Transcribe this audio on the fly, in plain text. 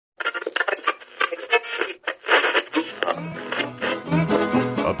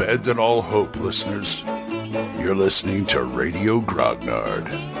Abandon all hope, listeners. You're listening to Radio Grognard,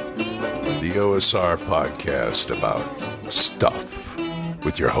 the OSR podcast about stuff,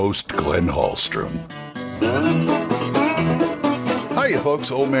 with your host, Glenn Hallstrom. Hiya,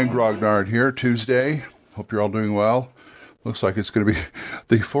 folks. Old Man Grognard here, Tuesday. Hope you're all doing well. Looks like it's going to be...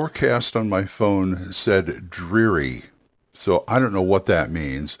 The forecast on my phone said dreary, so I don't know what that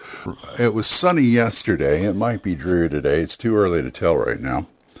means. It was sunny yesterday. It might be dreary today. It's too early to tell right now.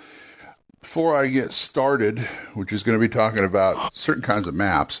 Before I get started, which is going to be talking about certain kinds of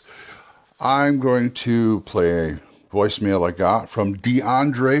maps, I'm going to play a voicemail I got from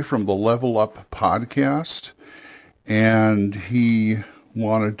DeAndre from the Level Up podcast, and he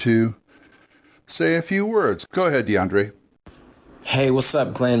wanted to say a few words. Go ahead, DeAndre. Hey, what's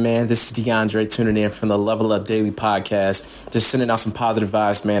up, Glenn, man? This is DeAndre tuning in from the Level Up Daily podcast. Just sending out some positive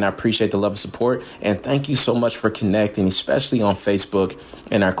vibes, man. I appreciate the love and support. And thank you so much for connecting, especially on Facebook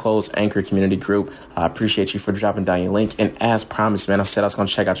and our closed Anchor community group. I appreciate you for dropping down your link. And as promised, man, I said I was going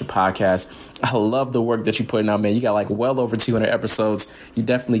to check out your podcast. I love the work that you're putting out, man. You got like well over 200 episodes. You're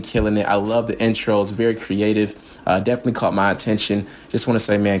definitely killing it. I love the intros. Very creative. Definitely caught my attention. Just want to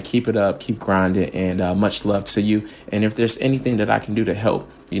say, man, keep it up, keep grinding, and much love to you. And if there's anything that I can do to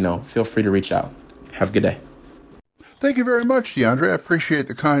help, feel free to reach out. Have a good day. Thank you very much, DeAndre. I appreciate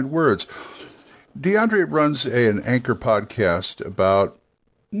the kind words. DeAndre runs an Anchor podcast about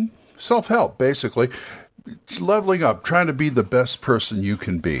self-help, basically. It's leveling up, trying to be the best person you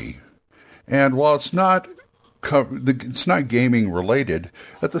can be. And while it's not gaming related,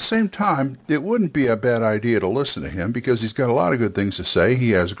 at the same time, it wouldn't be a bad idea to listen to him because he's got a lot of good things to say.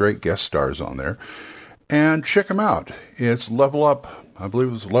 He has great guest stars on there. And check him out. It's Level Up, I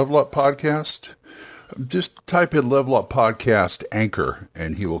believe it's Level Up Podcast. Just type in Level Up Podcast Anchor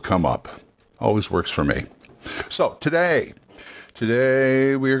and he will come up. Always works for me. So today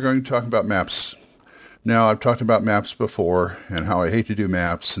we are going to talk about maps. Now, I've talked about maps before and how I hate to do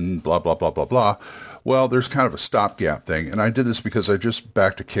maps and blah, blah, blah, blah, blah. Well, there's kind of a stopgap thing, and I did this because I just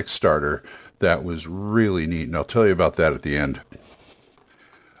backed a Kickstarter that was really neat, and I'll tell you about that at the end.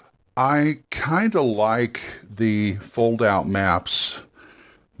 I kind of like the fold-out maps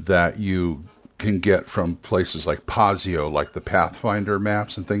that you can get from places like Pazio, like the Pathfinder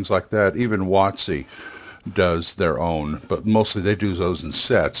maps and things like that. Even WotC does their own, but mostly they do those in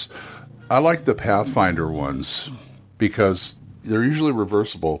sets. I like the Pathfinder ones because they're usually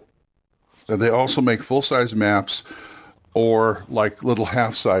reversible. And they also make full-size maps or like little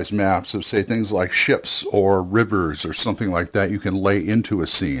half-size maps of, say, things like ships or rivers or something like that you can lay into a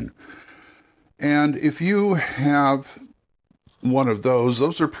scene. And if you have one of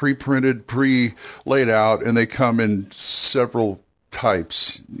those are pre-printed, pre-laid out, and they come in several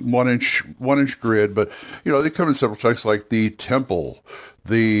types, one inch grid, but, they come in several types like the temple,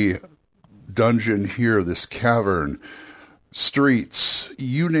 the dungeon here, this cavern, streets,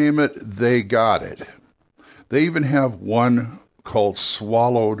 you name it, they got it. They even have one called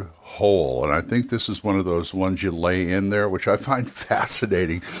Swallowed Whole, and I think this is one of those ones you lay in there, which I find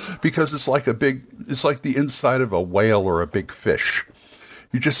fascinating because it's like the inside of a whale or a big fish.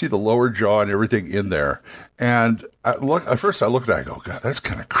 You just see the lower jaw and everything in there. And at first I looked at it, I go, God, that's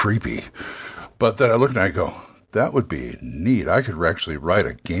kind of creepy. But then I looked at it, I go, that would be neat. I could actually write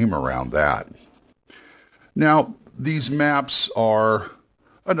a game around that. Now, these maps are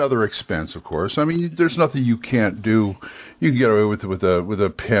another expense, of course. I mean, there's nothing you can't do. You can get away with it with a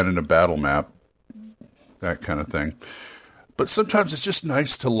pen and a battle map, that kind of thing. But sometimes it's just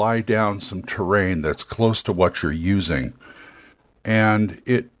nice to lie down some terrain that's close to what you're using. And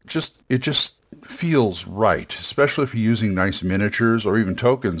it just feels right, especially if you're using nice miniatures or even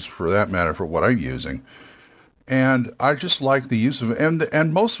tokens, for that matter, for what I'm using. And I just like the use of it.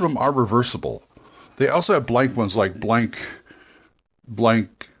 And most of them are reversible. They also have blank ones like blank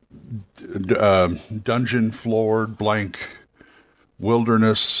dungeon floor, blank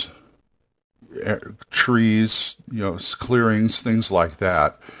wilderness, trees, clearings, things like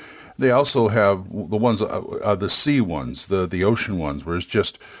that. They also have the ones, the sea ones, the ocean ones, where it's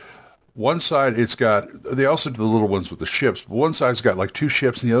just one side. They also do the little ones with the ships. But one side's got like two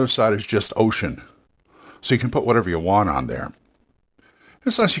ships, and the other side is just ocean. So you can put whatever you want on there.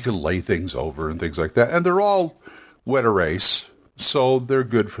 It's nice you can lay things over and things like that. And they're all wet erase, so they're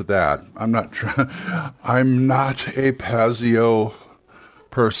good for that. I'm not a Pazio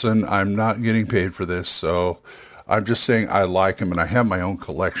person. I'm not getting paid for this, so I'm just saying I like them, and I have my own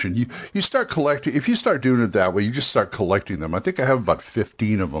collection. You start collecting. If you start doing it that way, you just start collecting them. I think I have about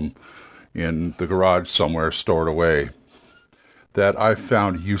 15 of them in the garage somewhere stored away. that I've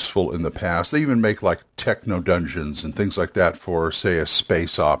found useful in the past. They even make like techno dungeons and things like that for, say, a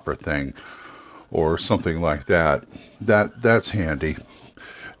space opera thing or something like that. That's handy.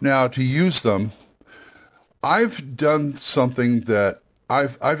 Now, to use them, I've done something that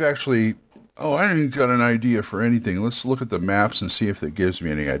I've actually, I ain't got an idea for anything. Let's look at the maps and see if it gives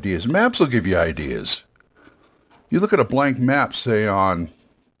me any ideas. Maps will give you ideas. You look at a blank map, say on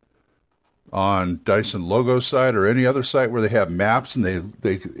Dyson Logo site or any other site where they have maps, and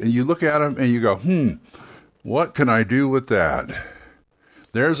and you look at them and you go, what can I do with that?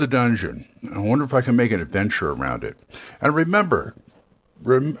 There's a dungeon. I wonder if I can make an adventure around it. And remember,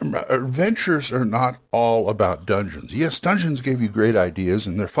 adventures are not all about dungeons. Yes, dungeons give you great ideas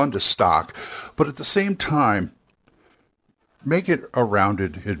and they're fun to stock, but at the same time, make it a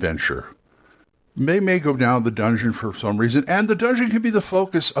rounded adventure. They may go down the dungeon for some reason, and the dungeon can be the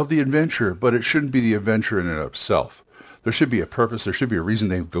focus of the adventure, but it shouldn't be the adventure in and of itself. There should be a purpose. There should be a reason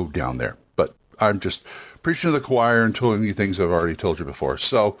they go down there. But I'm just preaching to the choir and telling you things I've already told you before.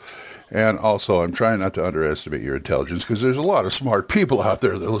 So, and also I'm trying not to underestimate your intelligence because there's a lot of smart people out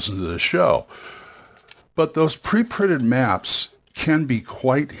there that listen to this show. But those pre-printed maps can be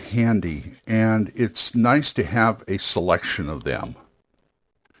quite handy, and it's nice to have a selection of them.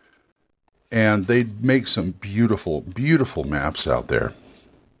 And they make some beautiful, beautiful maps out there.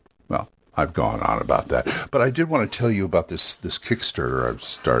 Well, I've gone on about that. But I did want to tell you about this Kickstarter I've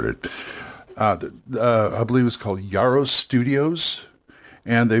started. I believe it's called Yarrow Studios.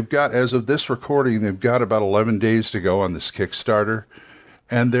 And they've got, as of this recording, they've got about 11 days to go on this Kickstarter.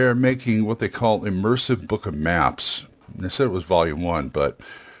 And they're making what they call Immersive Book of Maps. And they said it was volume 1, but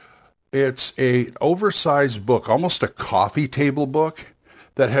it's an oversized book, almost a coffee table book,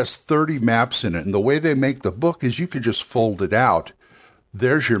 that has 30 maps in it. And the way they make the book is you could just fold it out.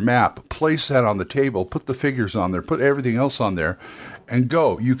 There's your map. Place that on the table. Put the figures on there. Put everything else on there. And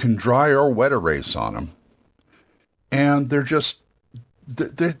go. You can dry or wet erase on them. And they're just,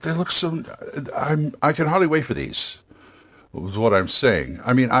 they look so, I can hardly wait for these, was what I'm saying.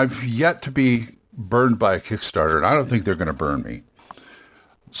 I mean, I've yet to be burned by a Kickstarter, and I don't think they're going to burn me.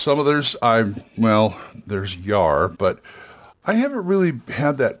 Some others, there's Yar, but I haven't really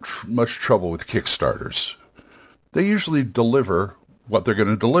had that much trouble with Kickstarters. They usually deliver what they're going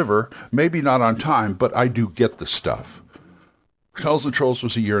to deliver, maybe not on time, but I do get the stuff. Tells and Trolls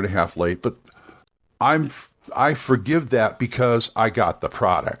was 1.5 years late, but I forgive that because I got the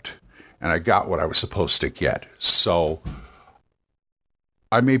product and I got what I was supposed to get. So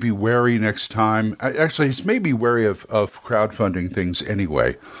I may be wary next time. It's maybe wary of crowdfunding things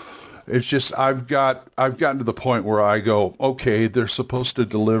anyway. It's just I've gotten to the point where I go, okay, they're supposed to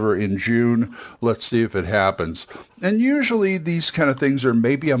deliver in June. Let's see if it happens. And usually these kind of things are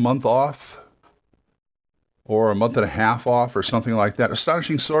maybe a month off or a month and a half off or something like that.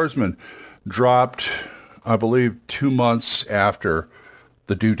 Astonishing Swordsman dropped, I believe, 2 months after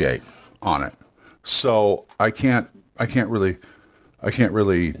the due date on it. So I can't really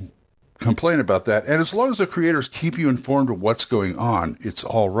complain about that. And as long as the creators keep you informed of what's going on, it's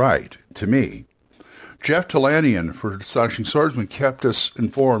all right to me. Jeff Talanian for Astonishing Swordsman kept us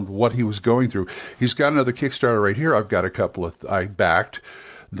informed what he was going through. He's got another Kickstarter right here. I've got a couple I backed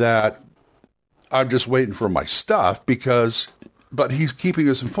that I'm just waiting for my stuff but he's keeping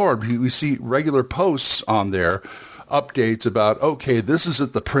us informed. We see regular posts on there, updates about, okay, this is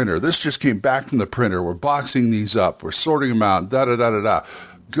at the printer. This just came back from the printer. We're boxing these up. We're sorting them out. Da-da-da-da-da.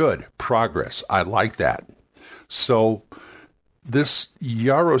 Good progress. I like that. So this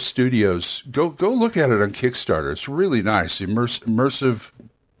Yarrow Studios, go look at it on Kickstarter. It's really nice. Immersive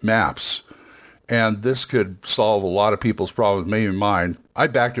maps. And this could solve a lot of people's problems, maybe mine. I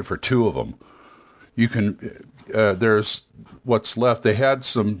backed it for 2 of them. You can, there's what's left. They had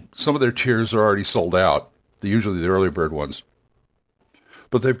some of their tiers are already sold out. Usually the early bird ones.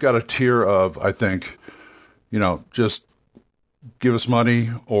 But they've got a tier of, I think, just give us money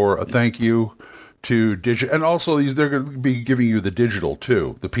or a thank you to digital. And also they're going to be giving you the digital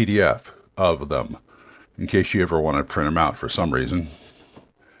too, the PDF of them, in case you ever want to print them out for some reason.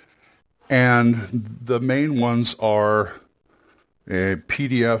 And the main ones are a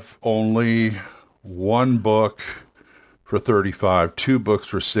PDF only, 1 book for $35, 2 books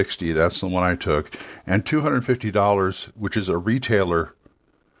for $60. That's the one I took, and $250, which is a retailer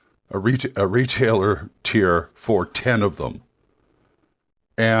tier for 10 of them.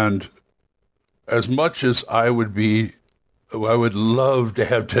 And as much as I would love to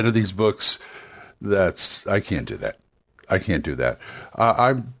have 10 of these books, I can't do that.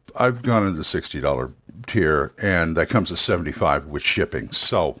 I've gone into the $60 tier, and that comes to $75 with shipping.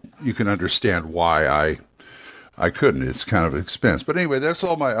 So you can understand why I couldn't. It's kind of expense. But anyway, that's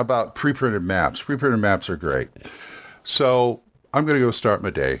all about pre-printed maps. Pre-printed maps are great. So I'm going to go start my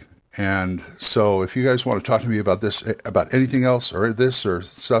day. And so if you guys want to talk to me about this, about anything else or this or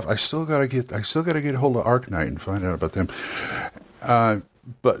stuff, I still got to get a hold of Arknight and find out about them.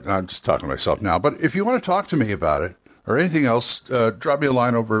 But I'm just talking to myself now. But if you want to talk to me about it or anything else, drop me a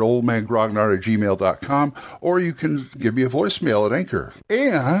line over at oldmangrognard@gmail.com, or you can give me a voicemail at Anchor.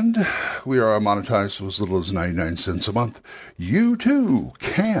 And we are monetized for as little as 99 cents a month. You too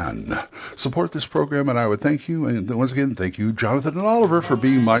can support this program, and I would thank you. And once again, thank you, Jonathan and Oliver, for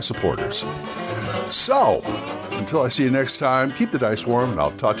being my supporters. So, until I see you next time, keep the dice warm, and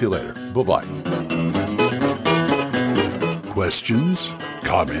I'll talk to you later. Bye-bye. Questions?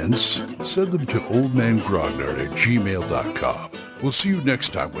 Comments? Send them to oldmangrognard@gmail.com. We'll see you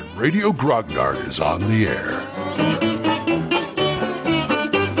next time when Radio Grognard is on the air.